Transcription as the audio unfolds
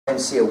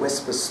see a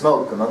wisp of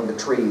smoke among the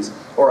trees,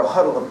 or a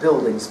huddle of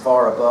buildings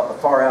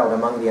far out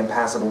among the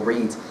impassable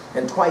reeds,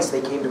 and twice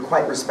they came to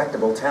quite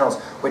respectable towns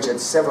which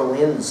had several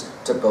inns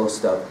to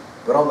boast of.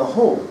 But on the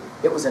whole,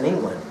 it was an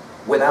England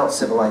without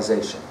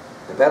civilization.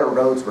 The better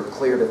roads were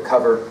cleared of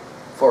cover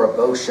for a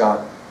bow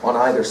shot on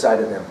either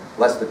side of them,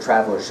 lest the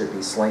traveler should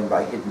be slain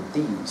by hidden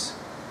thieves.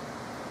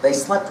 They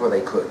slept where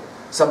they could,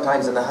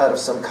 sometimes in the hut of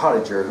some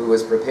cottager who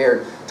was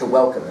prepared to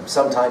welcome them,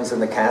 sometimes in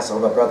the castle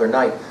of a brother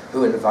knight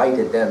who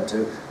invited them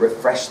to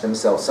refresh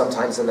themselves,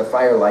 sometimes in the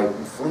firelight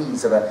and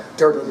fleas of a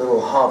dirty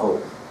little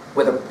hovel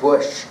with a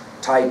bush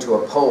tied to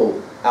a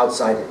pole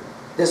outside it.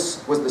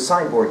 This was the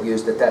signboard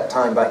used at that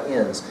time by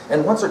inns,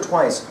 and once or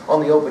twice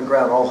on the open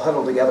ground, all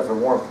huddled together for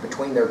warmth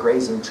between their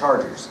grazing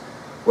chargers.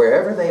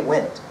 Wherever they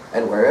went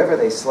and wherever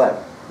they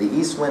slept, the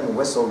east wind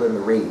whistled in the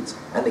reeds,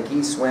 and the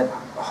geese went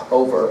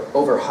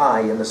over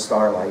high in the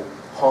starlight,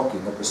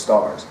 honking at the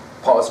stars.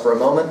 Pause for a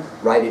moment,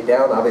 write it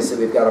down. Obviously,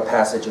 we've got a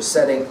passage of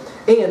setting,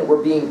 and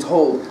we're being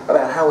told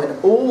about how in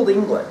old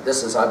England,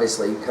 this is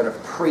obviously kind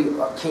of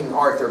pre-King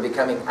Arthur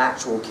becoming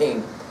actual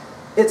king,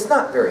 it's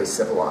not very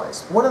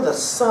civilized. One of the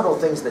subtle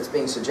things that's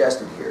being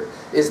suggested here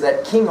is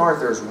that King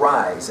Arthur's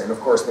rise, and of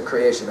course the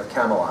creation of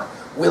Camelot,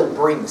 will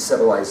bring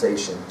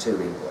civilization to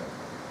England.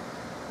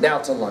 Now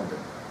to London.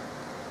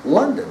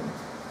 London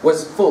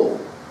was full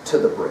to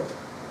the brim.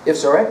 If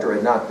Sir Ector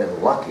had not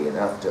been lucky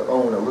enough to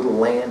own a little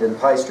land in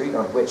Pye Street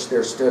on which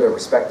there stood a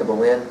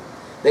respectable inn,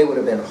 they would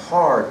have been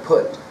hard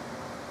put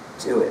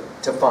to it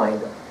to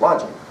find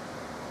lodging.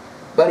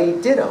 But he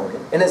did own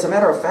it, and as a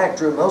matter of fact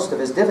drew most of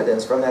his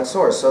dividends from that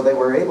source, so they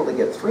were able to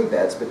get 3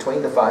 beds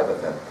between the 5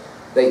 of them.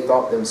 They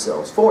thought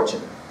themselves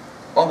fortunate.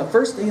 On the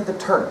first day of the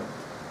tournament,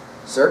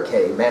 Sir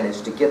Kay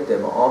managed to get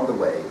them on the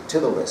way, to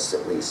the lists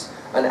at least,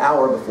 an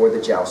hour before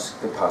the joust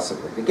could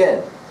possibly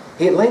begin.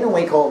 He had lain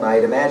awake all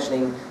night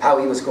imagining how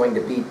he was going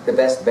to beat the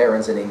best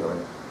barons in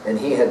England, and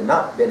he had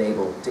not been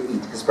able to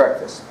eat his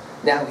breakfast.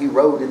 Now he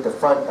rode at the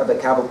front of the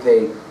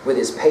cavalcade with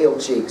his pale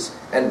cheeks,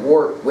 and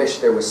Wart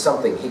wished there was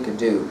something he could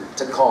do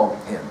to calm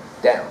him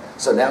down.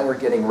 So now we're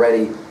getting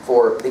ready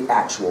for the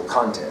actual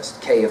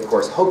contest. Kay, of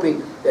course,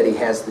 hoping that he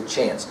has the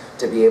chance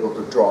to be able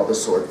to draw the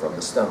sword from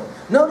the stone.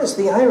 Notice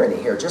the irony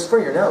here, just for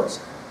your notes.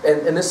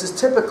 And this is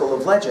typical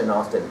of legend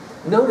often.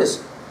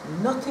 Notice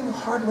nothing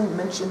hardly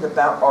mentioned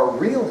about our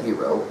real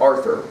hero,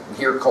 Arthur,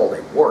 here called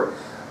a Wart,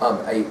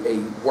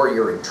 a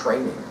warrior in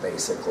training,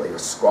 basically, a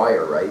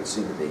squire, right,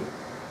 soon to be.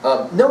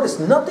 Notice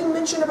nothing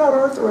mentioned about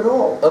Arthur at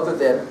all, other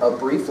than a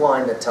brief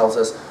line that tells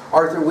us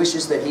Arthur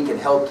wishes that he could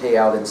help Kay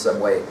out in some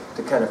way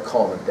to kind of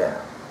calm him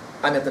down.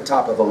 I'm at the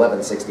top of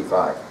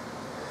 1165.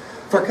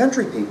 For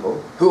country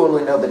people who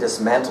only know the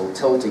dismantled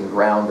tilting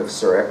ground of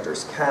Sir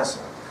Ector's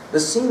castle, the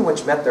scene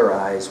which met their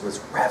eyes was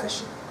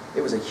ravishing.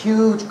 It was a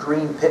huge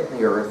green pit in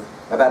the earth,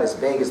 about as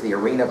big as the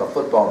arena of a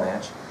football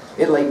match.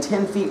 It lay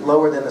 10 feet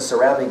lower than the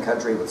surrounding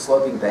country with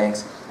sloping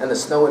banks, and the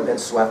snow had been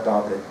swept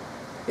off it.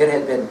 It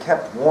had been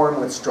kept warm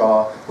with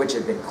straw, which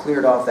had been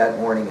cleared off that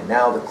morning, and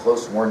now the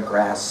close-worn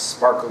grass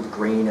sparkled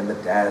green in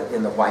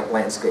the white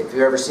landscape. If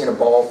you've ever seen a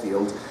ball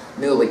field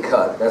newly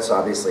cut, that's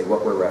obviously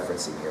what we're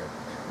referencing here.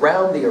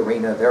 Round the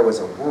arena there was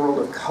a world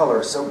of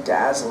color so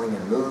dazzling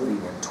and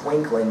moving and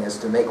twinkling as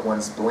to make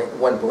one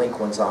blink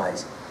one's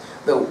eyes.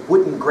 The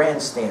wooden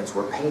grandstands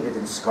were painted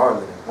in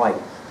scarlet and white.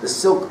 The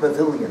silk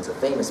pavilions of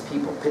famous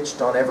people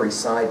pitched on every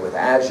side with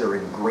azure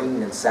and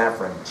green and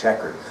saffron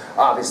checkered.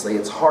 Obviously,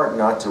 it's hard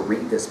not to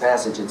read this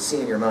passage and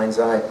see in your mind's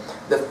eye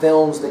the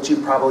films that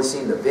you've probably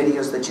seen, the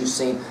videos that you've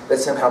seen that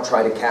somehow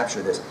try to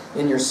capture this.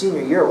 In your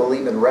senior year, we'll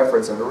even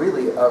reference a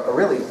really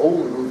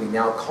old movie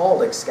now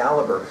called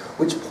Excalibur,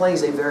 which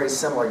plays a very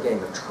similar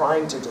game of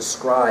trying to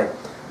describe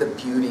the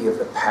beauty of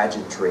the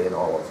pageantry and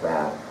all of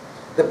that.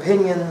 The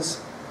pinions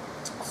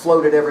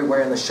floated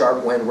everywhere in the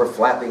sharp wind, were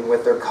flapping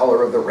with their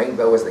color of the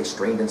rainbow as they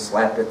strained and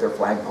slapped at their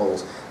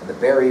flagpoles, and the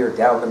barrier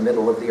down the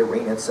middle of the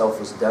arena itself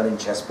was done in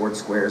chessboard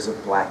squares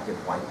of black and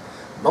white.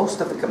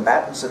 Most of the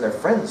combatants and their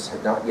friends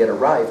had not yet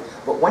arrived,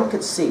 but one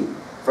could see,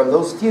 from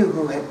those few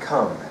who had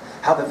come,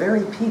 how the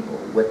very people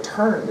would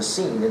turn the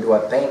scene into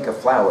a bank of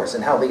flowers,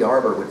 and how the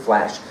armor would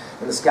flash,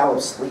 and the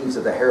scalloped sleeves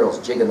of the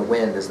heralds jig in the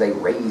wind as they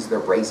raised their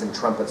brazen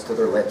trumpets to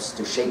their lips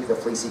to shake the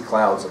fleecy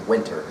clouds of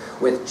winter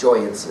with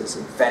joyances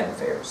and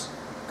fanfares.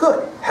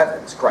 "Good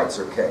heavens," cried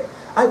Sir Kay,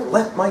 "I've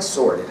left my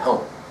sword at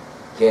home."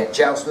 "Can't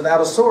joust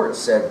without a sword,"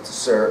 said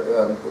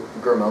Sir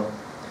Gurmo.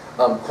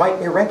 "Quite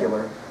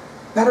irregular."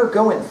 "Better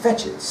go and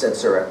fetch it," said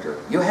Sir Ector.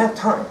 "You have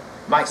time."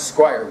 "My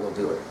squire will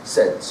do it,"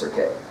 said Sir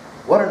Kay.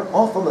 "What an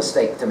awful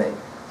mistake to make.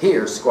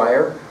 Here,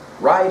 squire,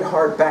 ride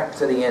hard back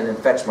to the inn and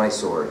fetch my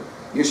sword.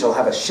 You shall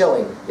have a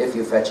shilling if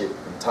you fetch it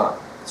in time."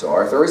 So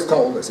Arthur is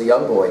told, as a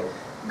young boy,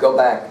 go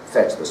back,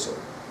 fetch the sword.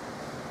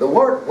 The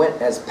Wart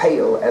went as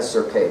pale as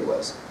Sir Kay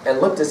was,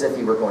 and looked as if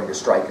he were going to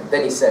strike him.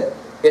 Then he said,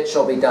 "It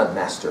shall be done,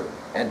 master,"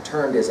 and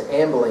turned his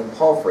ambling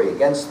palfrey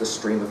against the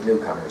stream of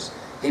newcomers.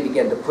 He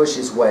began to push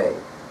his way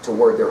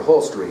toward their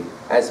hostelry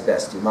as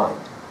best he might.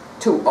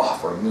 "To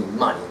offer me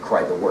money,"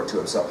 cried the Wart to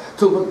himself,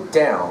 "to look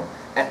down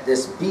at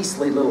this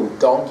beastly little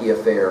donkey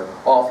affair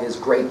off his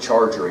great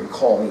charger and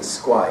call me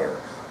squire.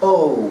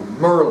 Oh,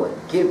 Merlin,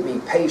 give me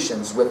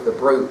patience with the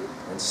brute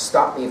and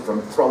stop me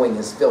from throwing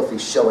his filthy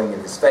shilling in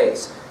his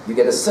face. You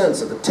get a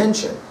sense of the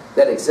tension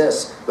that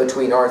exists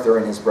between Arthur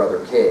and his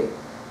brother Kay.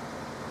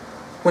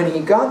 When he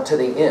got to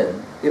the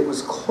inn, it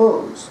was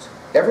closed.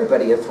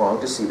 Everybody had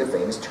thronged to see the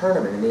famous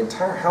tournament, and the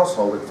entire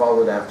household had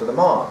followed after the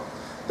mob.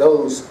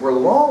 Those were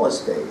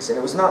lawless days, and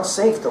it was not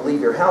safe to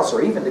leave your house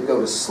or even to go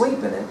to sleep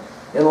in it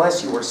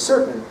unless you were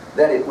certain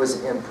that it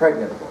was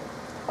impregnable.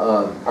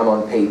 I'm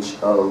on page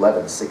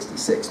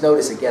 1166.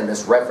 Notice again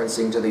this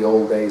referencing to the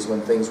old days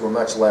when things were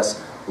much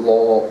less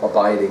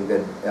law-abiding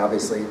than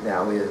obviously it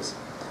now is.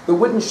 The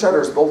wooden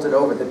shutters bolted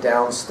over the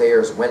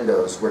downstairs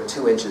windows were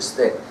 2 inches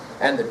thick,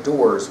 and the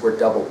doors were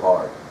double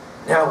barred.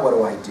 "Now what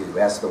do I do?"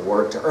 asked the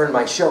ward, "to earn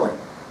my shilling?"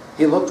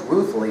 He looked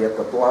ruefully at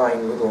the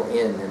blind little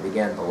inn and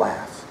began to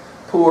laugh.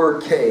 "Poor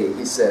Kay,"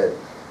 he said.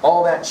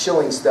 "All that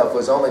shilling stuff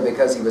was only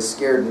because he was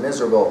scared and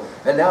miserable,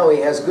 and now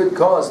he has good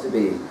cause to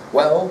be.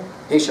 Well,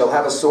 he shall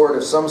have a sword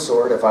of some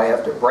sort if I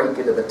have to break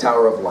into the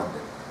Tower of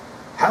London.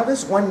 How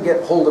does one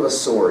get hold of a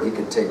sword?" he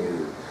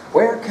continued.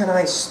 "Where can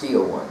I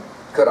steal one?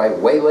 Could I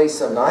waylay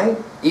some knight,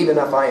 even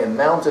if I am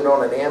mounted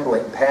on an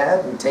ambling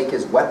pad, and take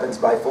his weapons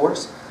by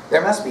force?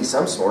 There must be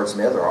some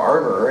swordsmith or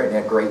armorer in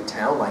a great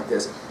town like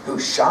this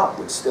whose shop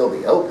would still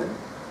be open."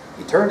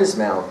 He turned his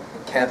mount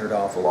and cantered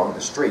off along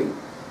the street.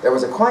 There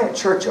was a quiet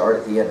churchyard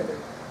at the end of it,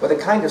 with a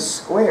kind of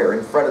square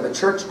in front of the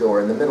church door.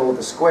 In the middle of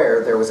the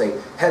square there was a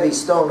heavy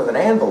stone with an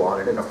anvil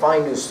on it, and a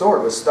fine new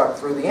sword was stuck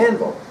through the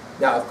anvil.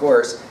 Now, of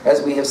course,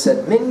 as we have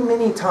said many,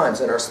 many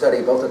times in our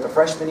study, both at the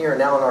freshman year and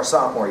now in our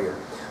sophomore year,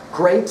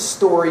 great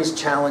stories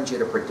challenge you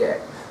to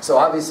predict. So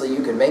obviously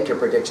you can make your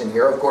prediction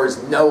here. Of course,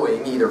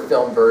 knowing either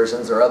film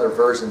versions or other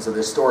versions of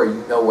this story,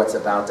 you know what's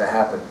about to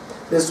happen.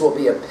 This will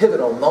be a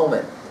pivotal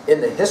moment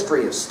in the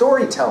history of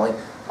storytelling,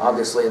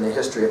 obviously in the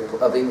history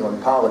of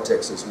England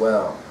politics as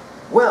well.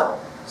 "Well,"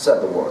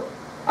 said the ward,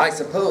 "I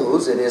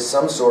suppose it is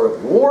some sort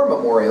of war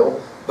memorial,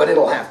 but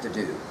it'll have to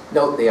do."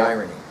 Note the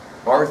irony.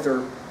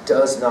 Arthur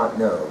does not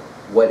know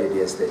what it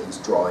is that he's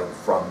drawing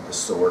from the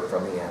sword,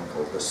 from the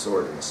anvil, the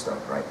sword and the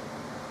stone, right?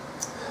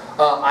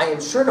 I am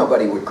sure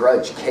nobody would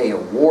grudge Kay a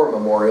war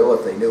memorial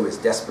if they knew his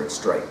desperate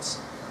straits.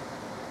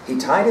 He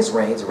tied his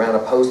reins around a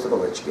post of the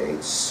lich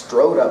gate,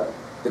 strode up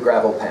the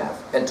gravel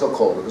path, and took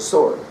hold of the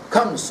sword.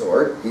 "Come,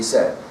 sword," he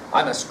said,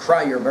 "I must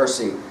cry your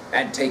mercy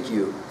and take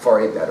you for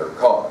a better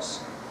cause."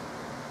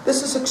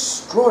 "This is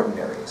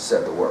extraordinary,"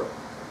 said the word.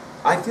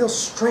 "I feel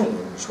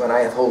strange when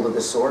I have hold of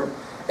this sword,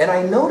 and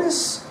I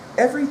notice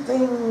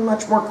everything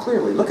much more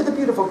clearly. Look at the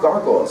beautiful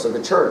gargoyles of the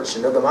church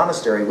and of the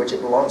monastery which it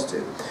belongs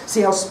to.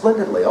 See how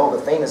splendidly all the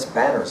famous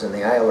banners in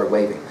the aisle are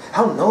waving.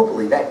 How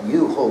nobly that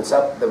yew holds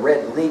up the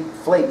red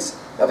flakes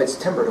of its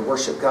timber to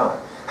worship God.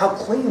 How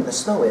clean the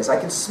snow is. I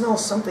can smell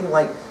something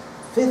like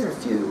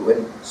featherfew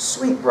and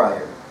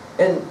sweetbriar.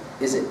 And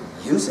is it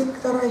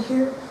music that I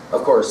hear?"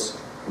 Of course,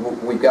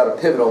 we've got a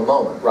pivotal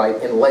moment,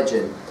 right, in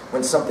legend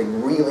when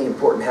something really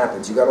important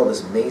happens. You've got all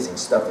this amazing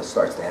stuff that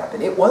starts to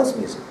happen. It was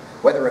music,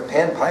 whether of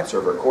panpipes or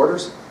of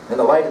recorders, and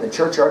the light in the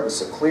churchyard was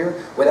so clear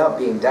without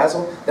being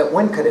dazzled that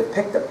one could have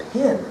picked a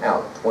pin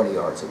out 20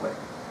 yards away.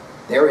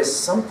 "There is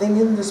something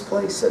in this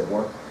place," said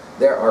one.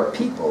 "There are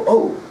people.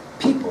 Oh,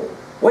 people,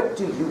 what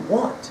do you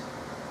want?"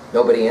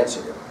 Nobody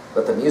answered him,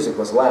 but the music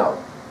was loud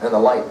and the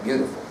light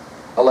beautiful.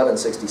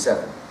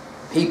 1167.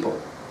 "People,"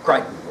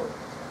 cried the ward,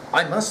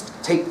 "I must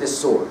take this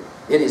sword.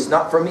 It is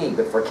not for me,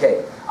 but for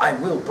Kay. I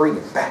will bring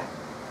it back."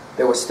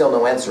 There was still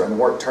no answer, and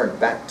Wart turned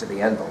back to the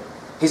anvil.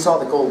 He saw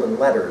the golden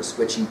letters,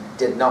 which he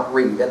did not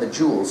read, and the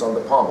jewels on the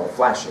pommel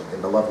flashing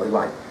in the lovely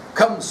light.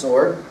 "Come,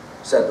 sword,"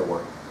 said the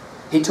word.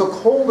 He took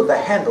hold of the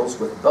handles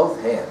with both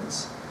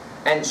hands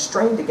and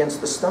strained against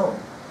the stone.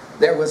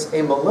 There was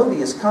a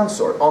melodious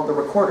consort on the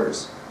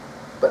recorders,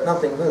 but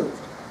nothing moved.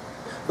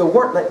 The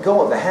wart let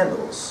go of the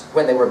handles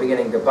when they were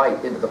beginning to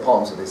bite into the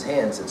palms of his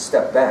hands and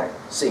stepped back,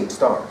 seeing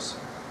stars.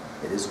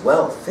 "It is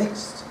well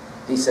fixed,"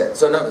 he said.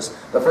 So notice,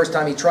 the first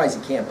time he tries,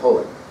 he can't pull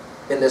it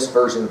in this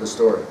version of the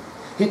story.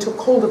 He took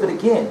hold of it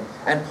again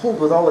and pulled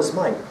with all his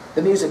might.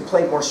 The music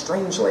played more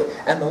strangely,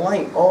 and the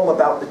light all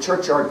about the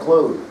churchyard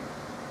glowed.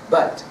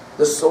 But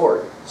the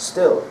sword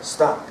still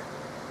stuck.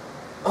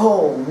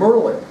 "Oh,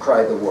 Merlin,"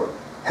 cried the wart,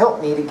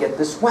 "help me to get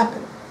this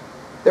weapon."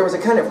 There was a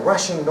kind of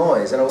rushing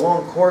noise, and a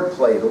long chord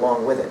played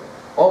along with it.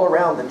 All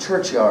around the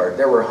churchyard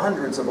there were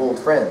hundreds of old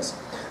friends.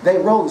 They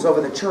rose over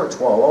the church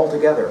wall all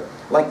together,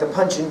 like the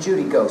Punch and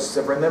Judy ghosts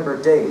of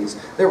remembered days.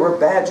 There were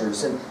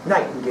badgers and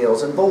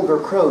nightingales and vulgar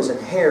crows and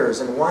hares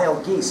and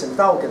wild geese and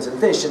falcons and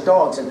fish and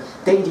dogs and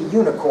dainty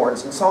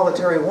unicorns and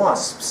solitary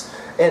wasps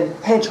and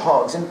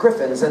hedgehogs and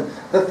griffins and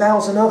the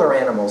 1,000 other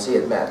animals he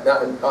had met.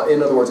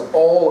 In other words,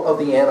 all of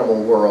the animal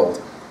world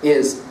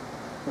is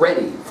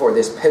ready for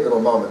this pivotal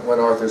moment when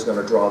Arthur's going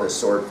to draw this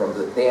sword from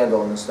the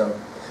anvil and the stone.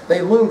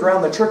 They loomed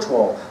round the church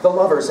wall, the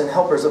lovers and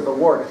helpers of the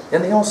ward,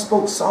 and they all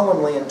spoke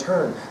solemnly in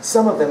turn.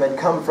 Some of them had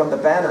come from the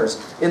banners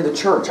in the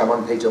church. I'm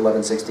on page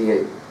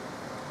 1168.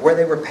 where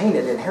they were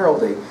painted in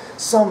heraldry,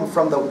 some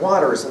from the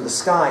waters and the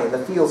sky and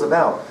the fields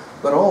about,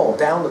 but all,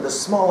 down to the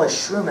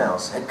smallest shrew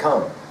mouse, had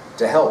come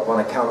to help on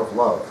account of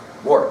love.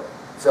 Warwick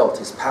felt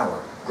his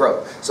power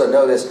grow. So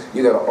notice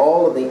you got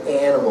all of the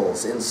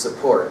animals in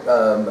support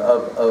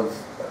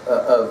of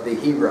the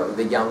hero,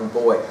 the young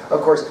boy.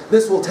 Of course,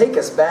 this will take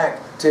us back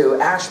to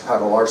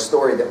Ashpuddle, our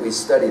story that we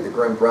studied, the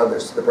Grimm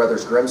brothers, the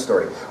Brothers Grimm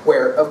story,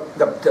 where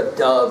the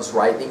doves,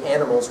 right, the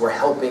animals were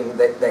helping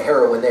the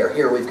heroine there.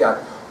 Here we've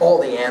got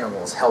all the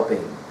animals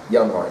helping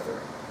young Arthur.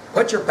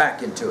 Put your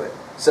back into it,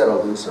 said a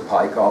looser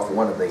pike off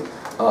one of the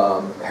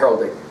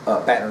heraldic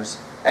banners,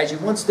 as you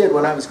once did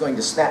when I was going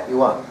to snap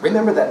you up.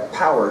 Remember that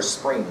power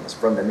springs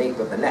from the nape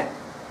of the neck.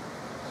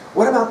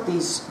 What about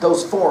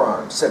those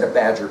forearms, said a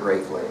badger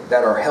gravely,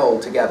 that are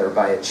held together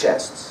by a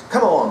chest?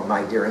 Come along,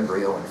 my dear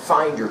embryo, and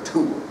find your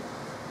tool.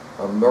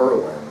 A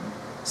merlin,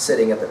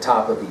 sitting at the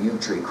top of the yew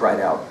tree,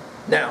 cried out,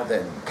 Now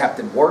then,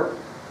 Captain Wart,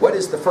 what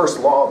is the first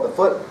law of the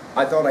foot?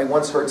 I thought I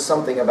once heard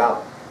something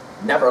about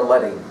never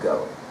letting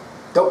go.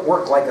 Don't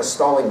work like a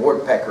stalling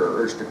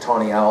woodpecker, urged a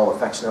tawny owl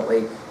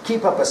affectionately.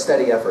 Keep up a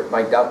steady effort,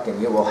 my duck,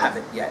 and you will have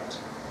it yet.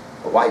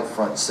 The white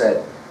front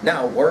said,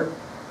 Now, Wart,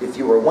 if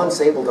you were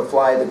once able to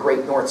fly the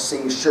great North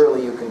Sea,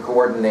 surely you can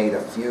coordinate a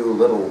few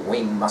little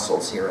wing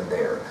muscles here and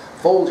there.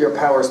 Fold your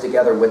powers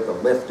together with the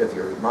lift of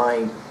your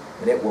mind,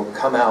 and it will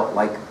come out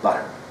like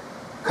butter.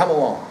 Come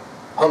along,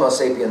 Homo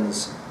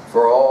sapiens,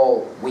 for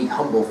all we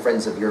humble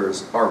friends of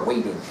yours are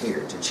waiting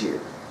here to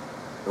cheer.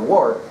 The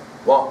wart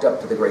walked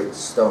up to the great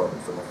stone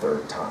for the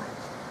third time.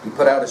 He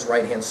put out his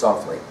right hand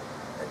softly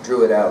and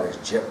drew it out as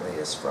gently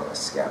as from a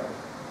scabbard.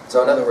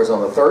 So in other words,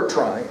 on the third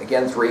try,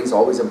 again, 3 is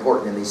always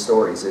important in these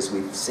stories, as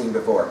we've seen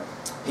before,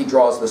 he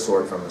draws the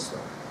sword from the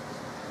stone.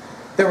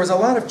 There was a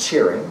lot of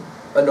cheering,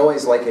 a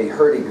noise like a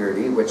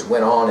hurdy-gurdy, which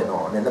went on and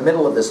on. In the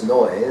middle of this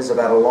noise,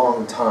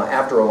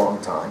 after a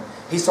long time,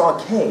 he saw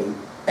Kay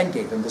and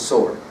gave him the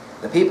sword.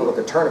 The people at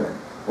the tournament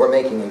were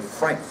making a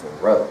frightful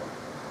row.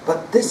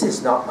 But this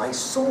is not my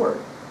sword,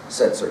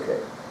 said Sir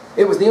Kay.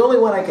 It was the only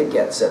one I could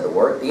get, said the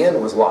wart. The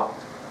end was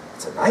locked.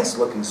 It's a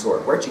nice-looking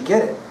sword. Where'd you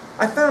get it?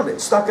 I found it,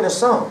 stuck in a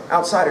stone,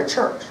 outside a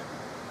church.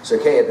 Sir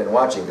Kay had been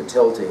watching the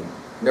tilting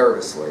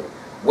nervously,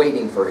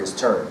 waiting for his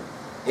turn.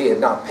 He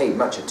had not paid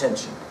much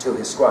attention to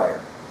his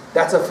squire.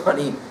 That's a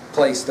funny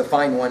place to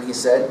find one, he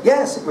said.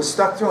 Yes, it was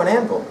stuck through an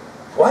anvil.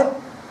 What?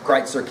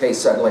 Cried Sir Kay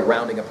suddenly,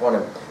 rounding upon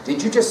him.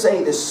 Did you just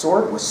say this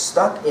sword was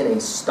stuck in a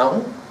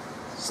stone?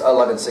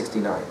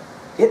 1169.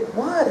 It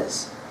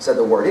was, said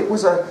the wart. It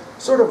was a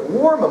sort of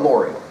war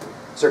memorial.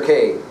 Sir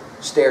Kay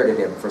stared at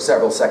him for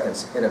several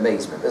seconds in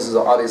amazement. This is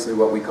obviously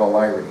what we call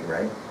irony,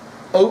 right?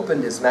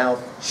 Opened his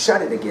mouth,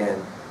 shut it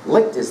again,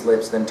 licked his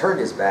lips, then turned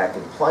his back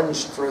and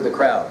plunged through the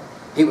crowd.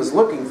 He was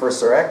looking for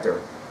Sir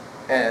Ector,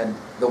 and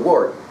the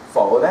wart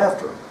followed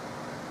after him.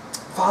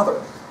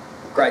 Father,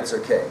 cried Sir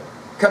Kay,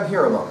 come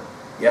here a moment.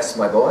 Yes,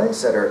 my boy,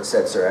 said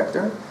Sir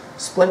Ector.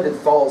 Splendid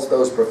falls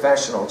those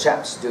professional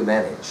chaps do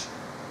manage.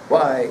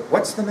 Why,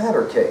 what's the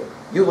matter, Kay?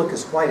 You look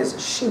as white as a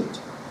sheet.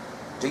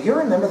 Do you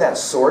remember that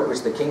sword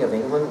which the King of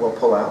England will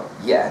pull out?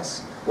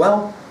 Yes.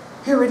 Well,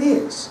 here it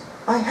is.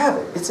 I have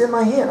it. It's in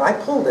my hand. I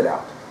pulled it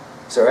out.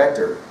 Sir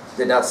Ector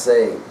did not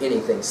say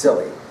anything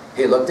silly.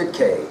 He looked at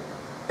Kay,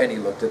 and he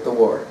looked at the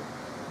wart.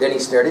 Then he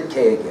stared at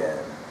Kay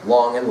again,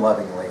 long and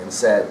lovingly, and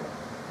said,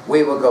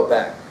 We will go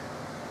back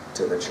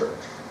to the church.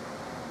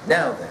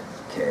 Now then,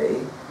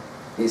 Kay,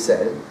 he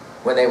said,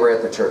 when they were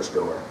at the church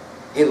door.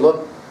 He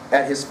looked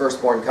at his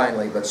firstborn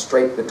kindly, but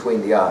straight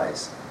between the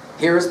eyes.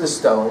 Here is the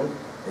stone,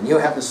 and you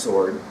have the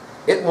sword.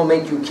 It will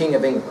make you King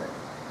of England.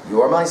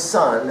 You are my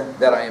son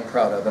that I am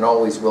proud of and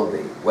always will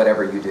be,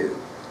 whatever you do.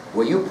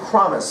 Will you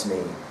promise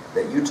me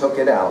that you took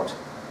it out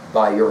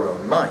by your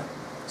own might?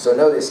 So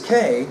notice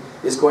Kay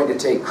is going to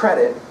take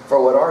credit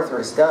for what Arthur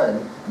has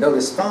done.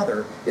 Notice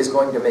father is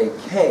going to make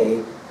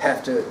Kay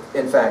have to,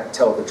 in fact,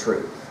 tell the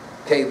truth.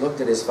 Kay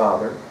looked at his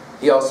father.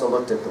 He also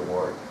looked at the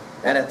wart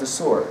and at the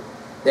sword.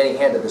 Then he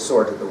handed the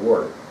sword to the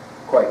wart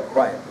quite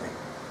quietly.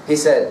 He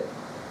said,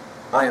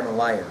 I am a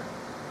liar.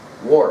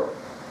 Wart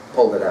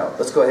pulled it out.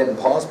 Let's go ahead and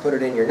pause, put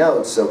it in your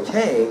notes. So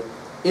Kay,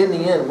 in the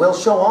end, will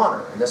show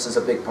honor. And this is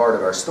a big part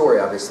of our story,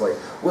 obviously.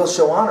 Will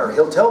show honor.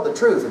 He'll tell the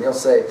truth, and he'll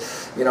say,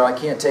 you know, I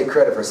can't take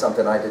credit for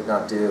something I did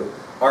not do.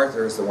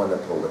 Arthur is the one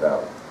that pulled it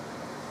out.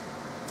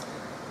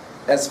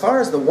 As far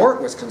as the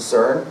wart was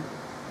concerned,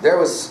 there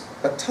was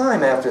a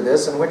time after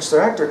this in which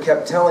Sir Ector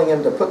kept telling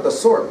him to put the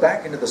sword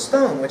back into the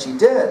stone, which he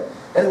did,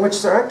 and in which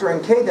Sir Ector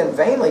and Kay then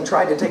vainly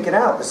tried to take it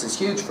out. This is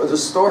huge for the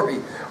story,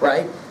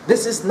 right?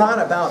 This is not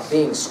about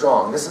being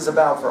strong. This is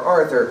about, for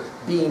Arthur,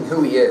 being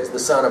who he is, the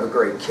son of a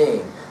great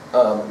king,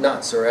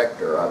 not Sir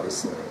Ector,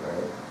 obviously,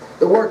 right?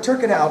 The wart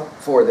took it out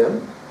for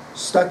them,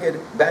 stuck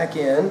it back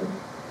in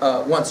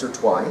once or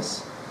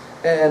twice,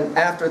 and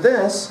after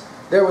this,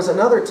 there was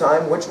another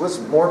time which was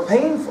more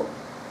painful.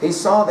 He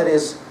saw that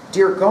his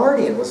dear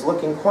guardian was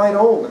looking quite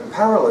old and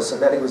powerless,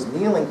 and that he was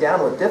kneeling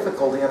down with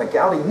difficulty on a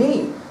gouty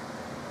knee.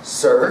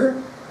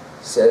 Sir,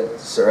 said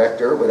Sir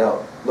Ector,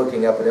 without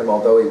looking up at him,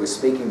 although he was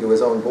speaking to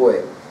his own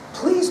boy,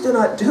 "Please do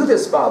not do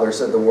this, father,"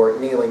 said the wart,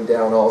 kneeling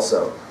down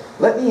also.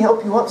 "Let me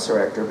help you up, Sir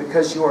Ector,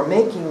 because you are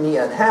making me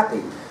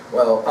unhappy."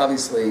 Well,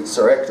 obviously,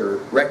 Sir Ector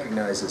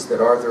recognizes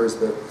that Arthur is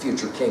the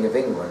future king of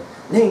England.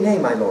 "Nay, nay,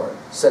 my lord,"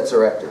 said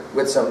Sir Ector,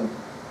 with some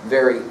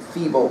very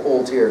feeble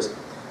old tears.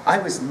 "I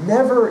was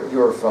never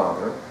your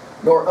father,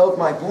 nor of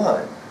my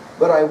blood,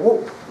 but I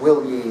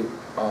will ye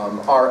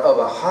are of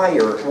a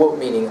higher,"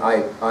 meaning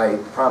I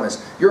promise,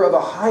 "you're of a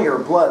higher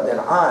blood than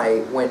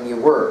I when you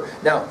were."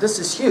 Now, this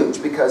is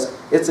huge because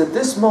it's at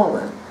this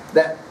moment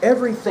that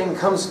everything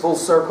comes full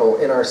circle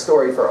in our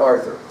story for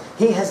Arthur.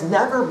 He has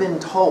never been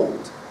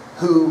told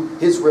who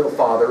his real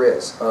father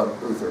is,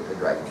 Uther the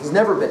dragon. He's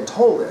never been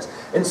told this.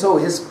 And so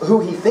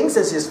who he thinks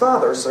is his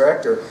father, Sir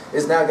Ector,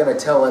 is now going to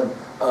tell him,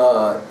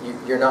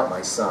 "You're not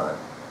my son."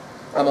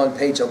 I'm on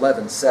page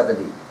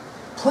 1170.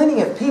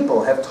 "Plenty of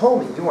people have told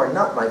me you are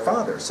not my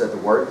father," said the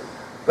wart,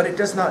 "but it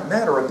does not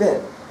matter a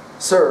bit."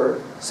 "Sir,"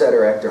 said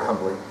Sir Ector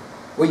humbly,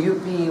 "will you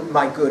be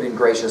my good and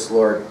gracious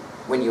lord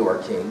when you are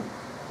king?"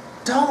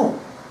 "Don't,"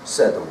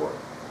 said the wart.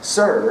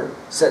 "Sir,"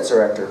 said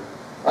Sir Ector,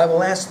 "I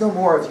will ask no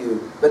more of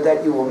you, but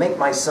that you will make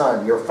my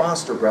son, your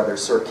foster brother,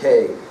 Sir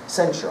Kay,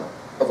 seneschal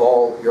of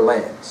all your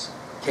lands."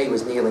 Kay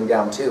was kneeling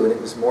down too, and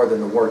it was more than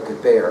the wart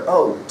could bear.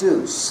 "Oh,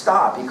 do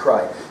stop," he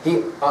cried.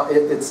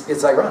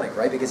 It's ironic,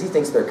 right? Because he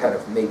thinks they're kind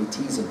of maybe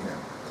teasing him.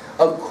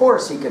 "Of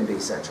course he can be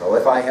seneschal,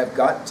 if I have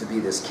got to be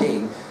this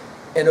king.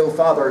 And oh,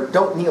 father,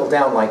 don't kneel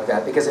down like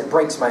that, because it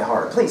breaks my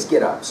heart. Please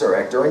get up, Sir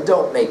Ector, and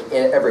don't make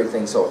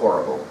everything so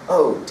horrible.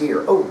 Oh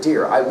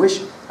dear, I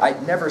wish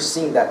I'd never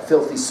seen that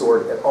filthy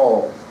sword at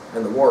all."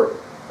 And the wart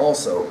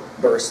also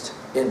burst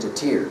into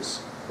tears.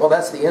 Well,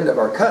 that's the end of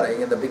our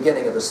cutting and the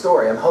beginning of the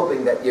story. I'm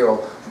hoping that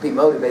you'll be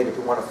motivated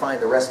to want to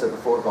find the rest of the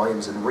 4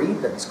 volumes and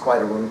read them. It's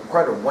quite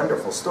a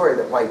wonderful story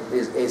that White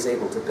is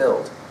able to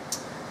build.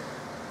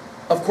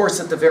 Of course,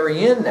 at the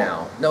very end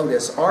now,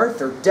 notice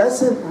Arthur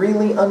doesn't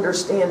really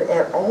understand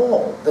at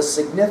all the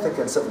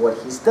significance of what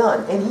he's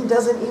done, and he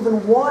doesn't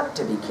even want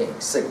to be king.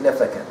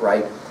 Significant,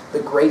 right? The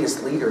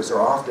greatest leaders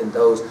are often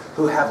those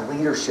who have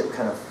leadership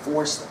kind of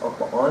forced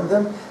upon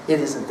them. It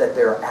isn't that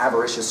they're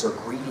avaricious or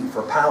greedy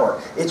for power.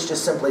 It's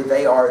just simply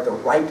they are the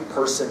right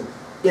person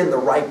in the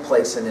right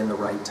place and in the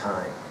right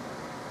time.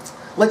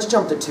 Let's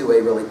jump to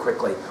 2A really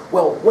quickly.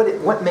 Well,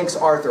 what makes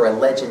Arthur a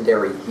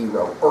legendary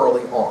hero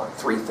early on?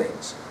 3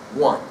 things.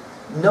 1,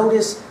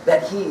 notice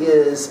that he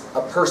is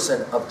a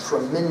person of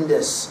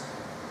tremendous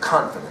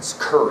confidence,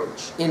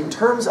 courage, in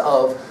terms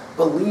of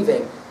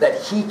believing that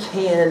he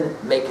can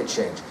make a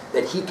change,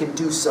 that he can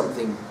do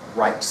something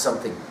right,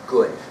 something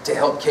good to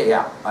help Kay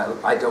out.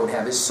 I don't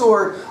have his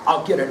sword,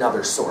 I'll get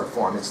another sword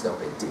for him, it's no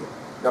big deal.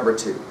 Number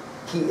 2,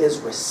 he is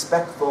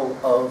respectful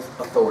of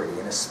authority,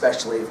 and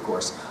especially, of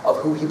course, of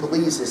who he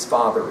believes his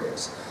father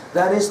is.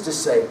 That is to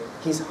say,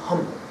 he's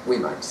humble, we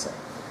might say.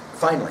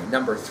 Finally,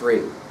 number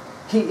 3,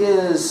 he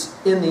is,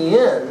 in the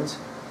end,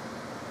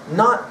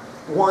 not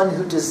one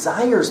who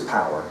desires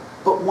power,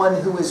 but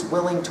one who is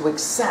willing to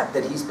accept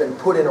that he's been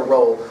put in a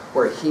role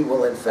where he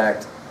will, in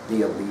fact,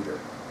 be a leader.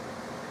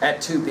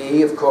 At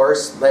 2B, of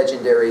course,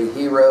 legendary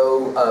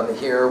hero.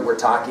 Here we're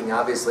talking,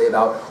 obviously,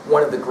 about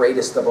one of the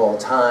greatest of all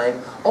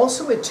time.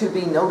 Also at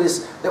 2B,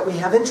 notice that we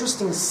have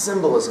interesting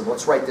symbolism.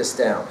 Let's write this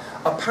down.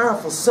 A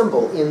powerful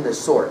symbol in the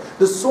sword.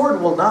 The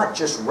sword will not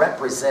just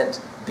represent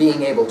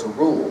being able to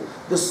rule.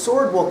 The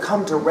sword will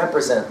come to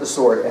represent, the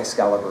sword,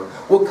 Excalibur,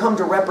 will come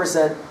to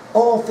represent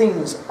all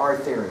things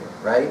Arthurian,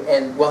 right?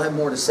 And we'll have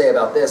more to say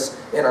about this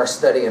in our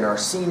study in our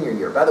senior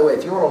year. By the way,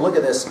 if you want to look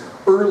at this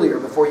earlier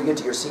before you get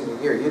to your senior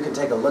year, you can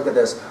take a look at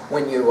this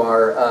when you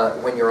are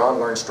when you're on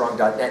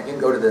LearnStrong.net. You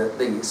can go to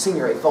the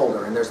Senior A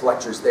folder, and there's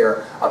lectures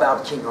there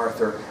about King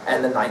Arthur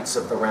and the Knights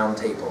of the Round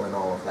Table and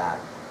all of that.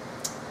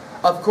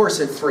 Of course,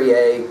 at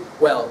 3A,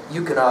 well,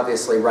 you can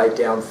obviously write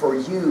down for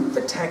you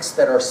the texts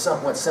that are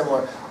somewhat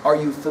similar. Are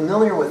you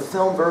familiar with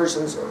film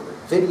versions or with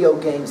video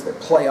games that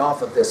play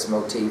off of this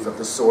motif of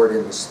the sword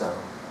in the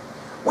stone?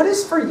 What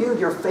is for you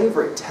your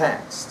favorite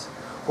text,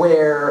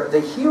 where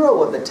the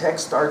hero of the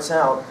text starts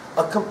out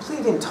a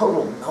complete and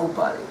total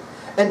nobody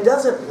and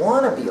doesn't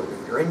want to be a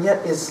leader, and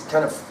yet is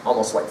kind of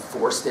almost like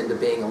forced into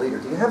being a leader?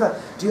 Do you have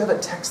a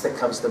text that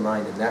comes to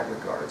mind in that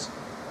regards?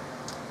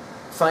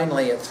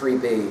 Finally, at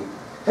 3B,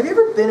 have you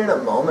ever been in a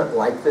moment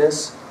like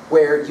this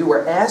where you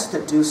were asked to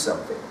do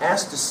something,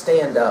 asked to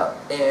stand up,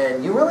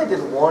 and you really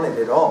didn't want it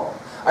at all?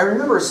 I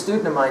remember a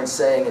student of mine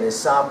saying in his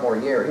sophomore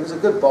year, he was a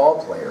good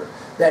ball player,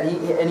 that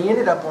he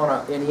ended up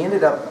on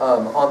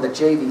the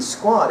JV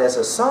squad as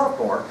a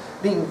sophomore,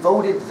 being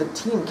voted the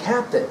team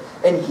captain,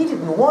 and he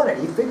didn't want it.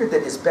 He figured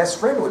that his best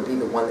friend would be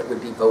the one that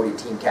would be voted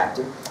team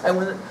captain, and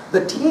when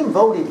the team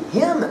voted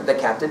him the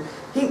captain,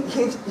 he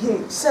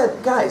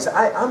said, "Guys,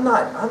 I'm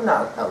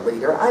not a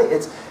leader.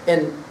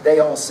 And they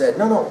all said,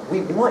 "No,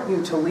 we want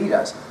you to lead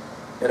us."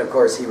 And of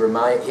course, he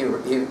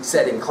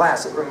said in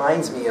class, "It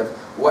reminds me of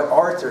what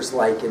Arthur's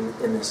like in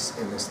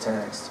this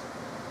text."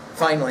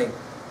 Finally,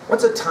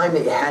 what's a time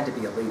that you had to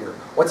be a leader?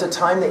 What's a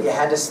time that you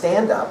had to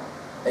stand up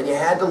and you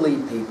had to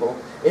lead people,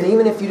 and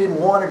even if you didn't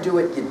want to do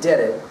it, you did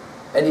it?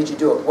 And did you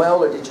do it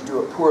well, or did you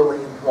do it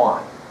poorly, and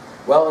why?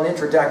 Well, an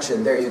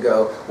introduction, there you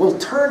go. We'll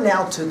turn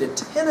now to the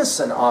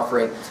Tennyson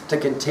offering to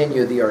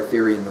continue the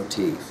Arthurian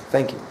motif.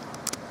 Thank you.